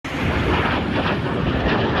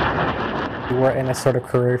We're in a sort of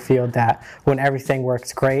career field that when everything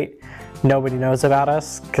works great, nobody knows about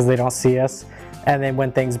us because they don't see us. And then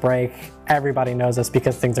when things break, everybody knows us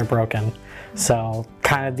because things are broken. So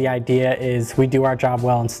kind of the idea is we do our job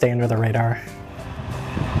well and stay under the radar.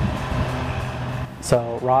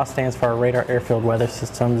 So RAWS stands for Radar Airfield Weather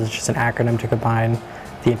Systems. It's just an acronym to combine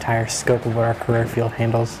the entire scope of what our career field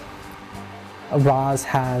handles. RAWS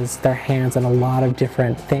has their hands in a lot of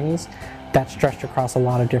different things that's stretched across a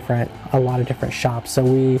lot of different shops. So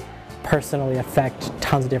we personally affect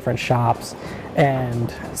tons of different shops,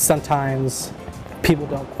 and sometimes people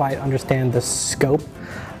don't quite understand the scope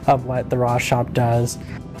of what the RAWS shop does.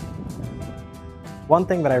 One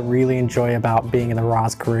thing that I really enjoy about being in the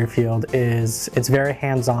RAWS career field is it's very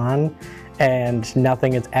hands-on and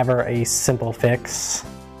nothing is ever a simple fix.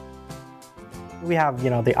 We have,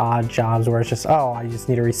 the odd jobs where it's just, oh, I just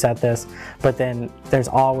need to reset this, but then there's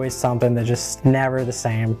always something that's just never the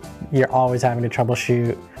same. You're always having to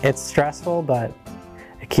troubleshoot. It's stressful, but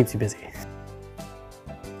it keeps you busy.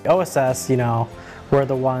 OSS, we're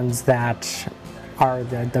the ones that are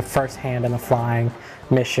the first hand in the flying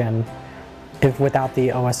mission. If without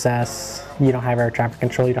the OSS, you don't have air traffic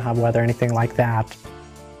control, you don't have weather, anything like that.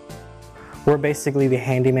 We're basically the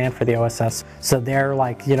handyman for the OSS. So they're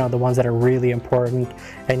like, the ones that are really important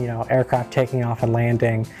and, aircraft taking off and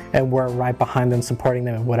landing, and we're right behind them supporting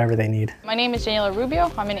them in whatever they need. My name is Daniela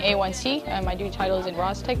Rubio. I'm an A1C and my duty title is a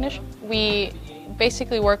RAWS technician. We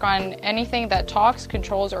basically work on anything that talks,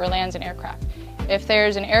 controls, or lands an aircraft. If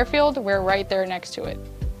there's an airfield, we're right there next to it.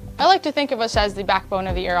 I like to think of us as the backbone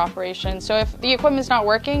of the air operation, so if the equipment's not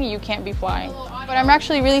working, you can't be flying. But I'm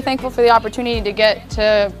actually really thankful for the opportunity to get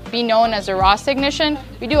to be known as a RAWS technician.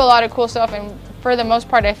 We do a lot of cool stuff, and for the most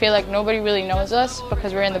part, I feel like nobody really knows us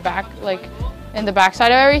because we're in the back, in the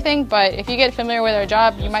backside of everything. But if you get familiar with our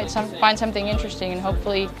job, you might find something interesting, and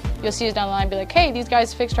hopefully you'll see us down the line and be like, hey, these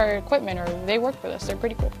guys fixed our equipment, or they work for us. They're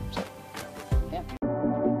pretty cool. So, yeah.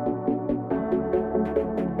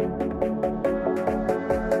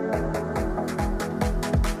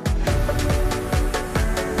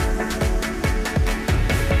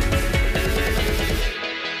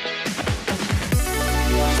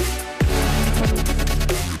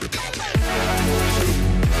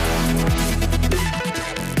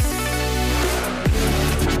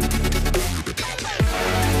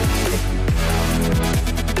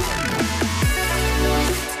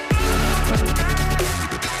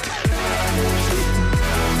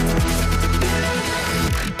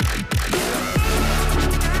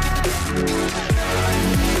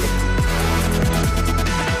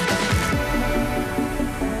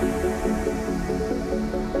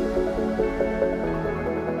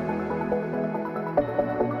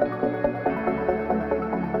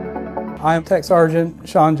 I am Tech Sergeant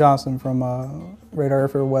Sean Johnson from Radar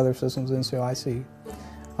Airfield and Weather Systems, NCOIC.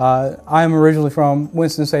 I am originally from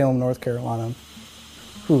Winston-Salem, North Carolina.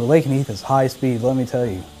 Lake and Heath is high speed, let me tell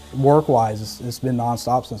you. Work-wise, it's been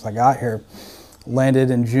nonstop since I got here.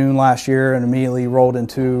 Landed in June last year and immediately rolled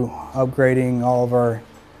into upgrading all of our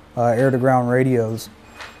air-to-ground radios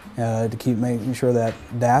to keep making sure that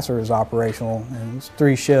DASR is operational. And it's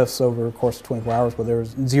 3 shifts over the course of 24 hours, but there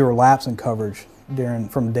was 0 laps in coverage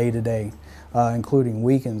from day to day, including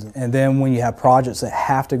weekends. And then when you have projects that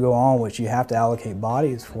have to go on, which you have to allocate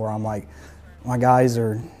bodies for, I'm like, my guys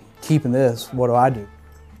are keeping this, what do I do?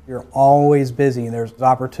 You're always busy and there's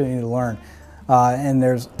opportunity to learn. And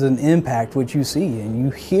there's an impact which you see and you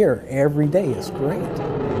hear every day. It's great.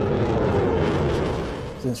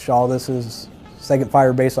 Since Shaw, this is second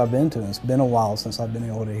fighter base I've been to, and it's been a while since I've been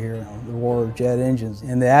able to hear the roar of jet engines.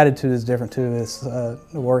 And the attitude is different too. It's, the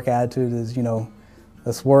work attitude is,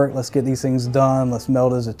 let's work, let's get these things done, let's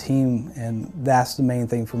meld as a team, and that's the main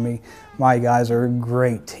thing for me. My guys are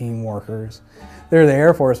great team workers. They're the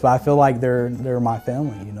Air Force, but I feel like they're my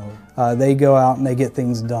family, They go out and they get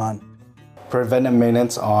things done. Preventive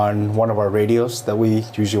maintenance on one of our radios that we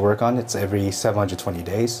usually work on, it's every 720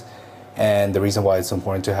 days. And the reason why it's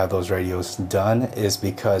important to have those radios done is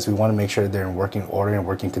because we want to make sure they're in working order and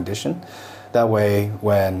working condition. That way,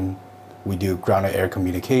 when we do ground-to-air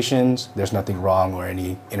communications, there's nothing wrong or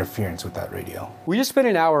any interference with that radio. We just spent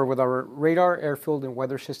an hour with our Radar, Airfield, and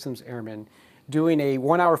Weather Systems airmen doing a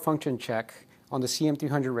 1-hour function check on the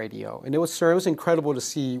CM300 radio. And it was incredible to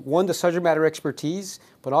see, one, the subject matter expertise,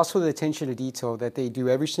 but also the attention to detail that they do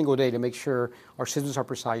every single day to make sure our systems are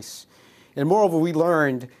precise. And moreover, we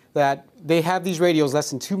learned that they have these radios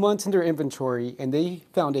less than 2 months in their inventory, and they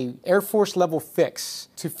found a Air Force level fix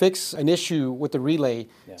to fix an issue with the relay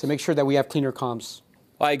to make sure that we have cleaner comms.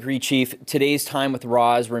 I agree, Chief. Today's time with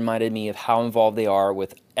RAWS reminded me of how involved they are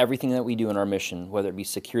with everything that we do in our mission, whether it be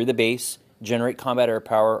secure the base, generate combat air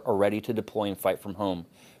power, are ready to deploy and fight from home.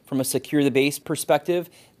 From a secure the base perspective,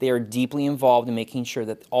 they are deeply involved in making sure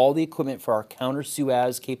that all the equipment for our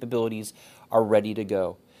counter-SUAS capabilities are ready to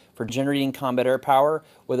go. For generating combat air power,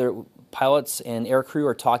 whether pilots and aircrew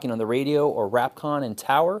are talking on the radio or RAPCON and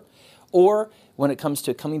tower, or when it comes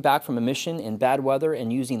to coming back from a mission in bad weather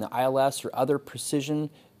and using the ILS or other precision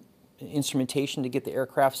instrumentation to get the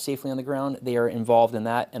aircraft safely on the ground, they are involved in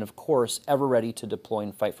that, and of course, ever ready to deploy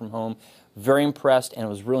and fight from home. Very impressed, and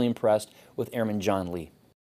was really impressed with Airman John Lee.